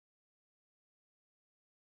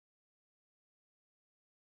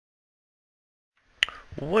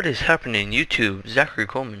What is happening, YouTube? Zachary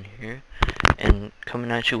Coalman here, and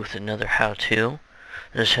coming at you with another how-to.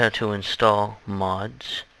 This is how to install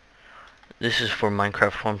mods. This is for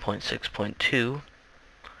Minecraft 1.6.2.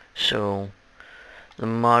 So, the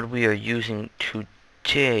mod we are using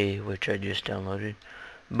today, which I just downloaded,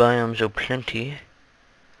 Biomes O Plenty.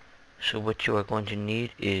 So what you are going to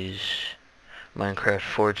need is Minecraft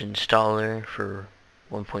Forge installer for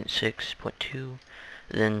 1.6.2,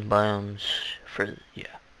 then Biomes for,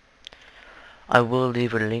 I will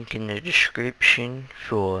leave a link in the description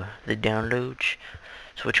for the downloads.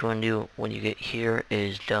 So what you want to do when you get here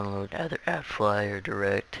is download either AppFly or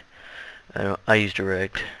Direct. I use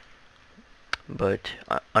Direct, but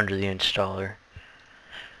under the installer.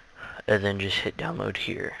 And then just hit download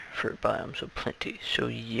here for Biomes O Plenty. So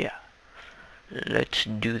yeah, let's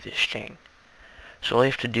do this thing. So all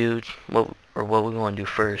you have to do, what we want to do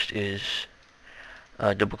first is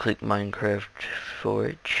double click Minecraft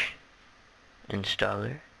Forge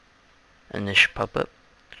installer, and this should pop up.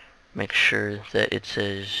 Make sure that it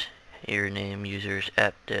says your name, users,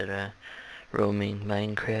 app data, roaming,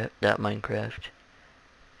 Minecraft,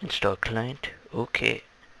 install client. Okay,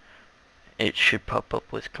 it should pop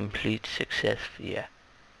up with complete success. Yeah.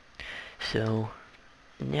 So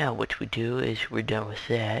now what we do is we're done with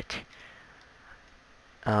that.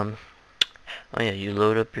 Oh yeah, you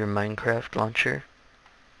load up your Minecraft launcher.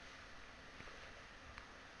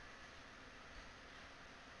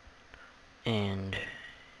 And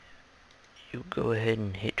you go ahead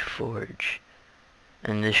and hit Forge,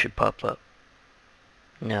 and this should pop up.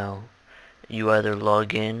 Now, you either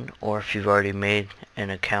log in, or if you've already made an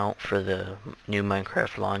account for the new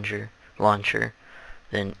Minecraft launcher,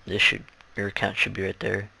 then your account should be right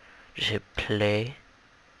there. Just hit play,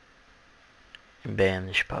 and bam,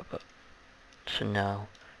 this should pop up. So now,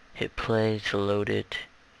 hit play to load it,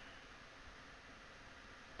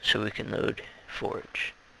 so we can load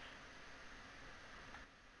Forge.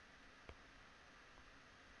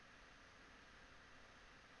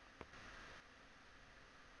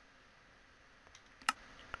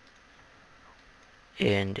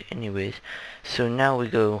 And anyways, so now we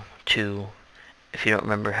go to, if you don't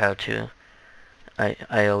remember how to,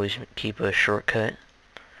 I always keep a shortcut.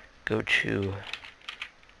 Go to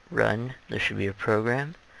run, there should be a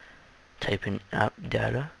program, type in app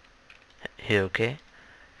data, hit OK,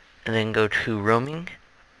 and then go to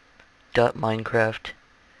roaming.minecraft,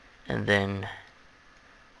 and then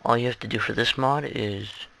all you have to do for this mod is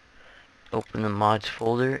open the mods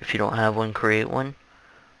folder. If you don't have one, create one,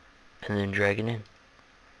 and then drag it in.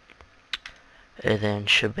 And then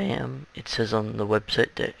shabam, it says on the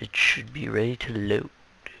website that it should be ready to load.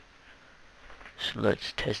 So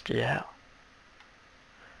let's test it out.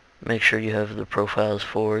 Make sure you have the profiles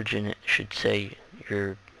Forge, and it should say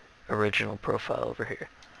your original profile over here.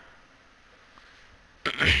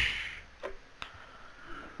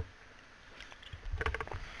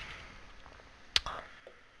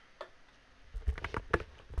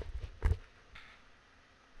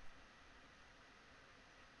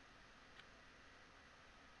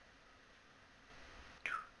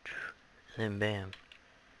 Then bam,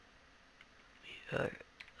 we are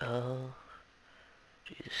all,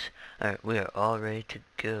 alright, we are all ready to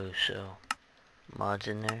go. So mods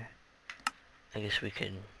in there, I guess we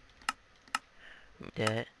can do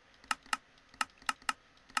that.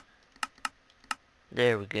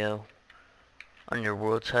 There we go. Under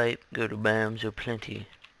world type, go to Biomes O Plenty.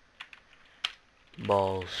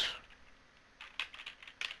 Balls.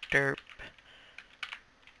 Derp.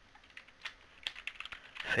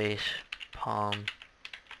 Face. Palm.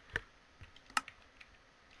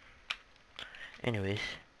 Anyways,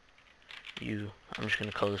 I'm just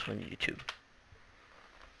gonna call this one YouTube.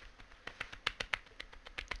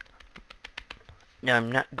 Now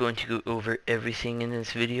I'm not going to go over everything in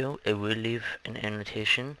this video. I will leave an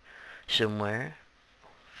annotation somewhere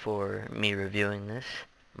for me reviewing this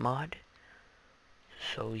mod.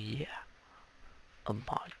 So yeah, a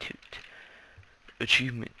mod toot.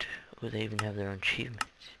 Achievement. Oh, they even have their own achievements.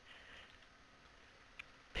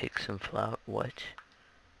 Pick some flower. What?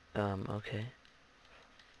 Okay.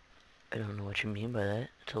 I don't know what you mean by that.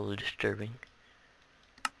 It's a little disturbing.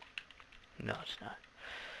 No, it's not.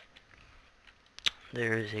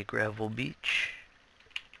 There is a gravel beach.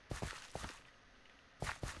 I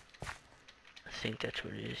think that's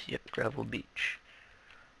what it is. Yep, gravel beach.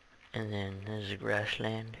 And then there's a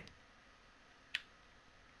grassland.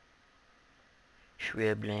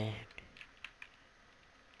 Shrubland.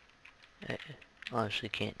 I honestly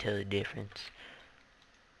can't tell the difference.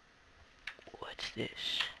 What's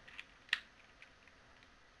this?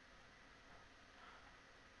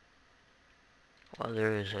 Well,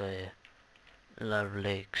 there is a lot of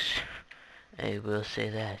lakes. I will say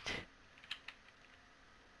that.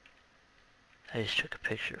 I just took a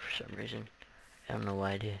picture for some reason. I don't know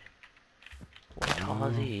why I did. What are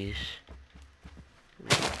these?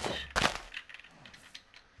 Weeds.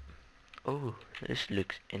 Oh, this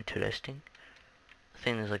looks interesting. I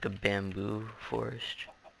think there's like a bamboo forest.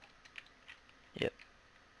 Yep,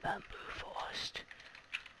 bamboo forest.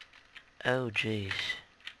 Oh, jeez.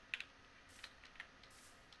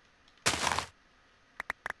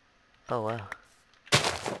 Oh, wow.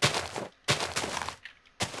 It's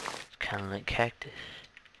kind of like cactus.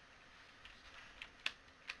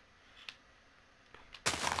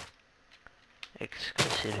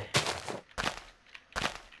 Exclusive.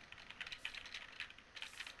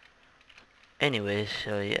 Anyways,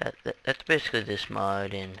 so yeah, that's basically this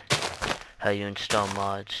mod and how you install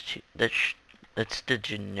mods to. That's the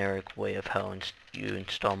generic way of how you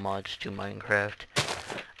install mods to Minecraft.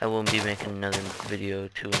 I will be making another video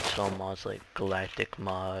to install mods like Galactic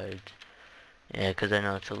mods. Yeah, because I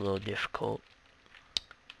know it's a little difficult.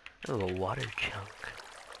 Oh, a water chunk.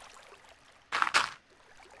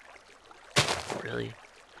 Really?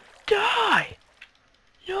 Die!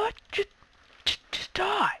 You know what? Just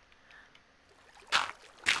die!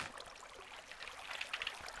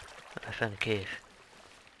 I found a cave.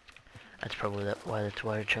 That's probably why that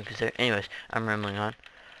water chunk is there. Anyways, I'm rambling on.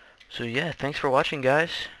 So yeah, thanks for watching,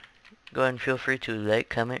 guys. Go ahead and feel free to like,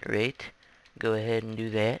 comment, rate. Go ahead and do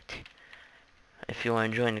that. If you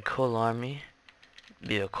want to join the Coal Army,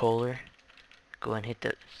 be a coaler, go and hit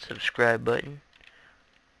that subscribe button.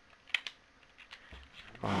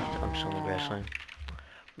 Oh, I'm still in the grassland.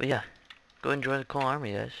 But yeah, go and join the Coal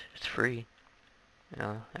Army, guys. It's free. You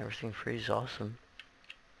know, everything free is awesome.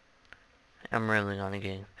 I'm rambling on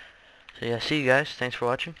again. So yeah, see you guys. Thanks for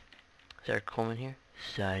watching. Zachary Coalman here,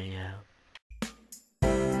 signing out.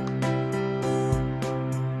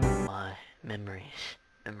 My memories.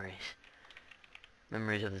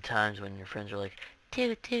 Memories of the times when your friends were like,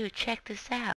 dude, check this out.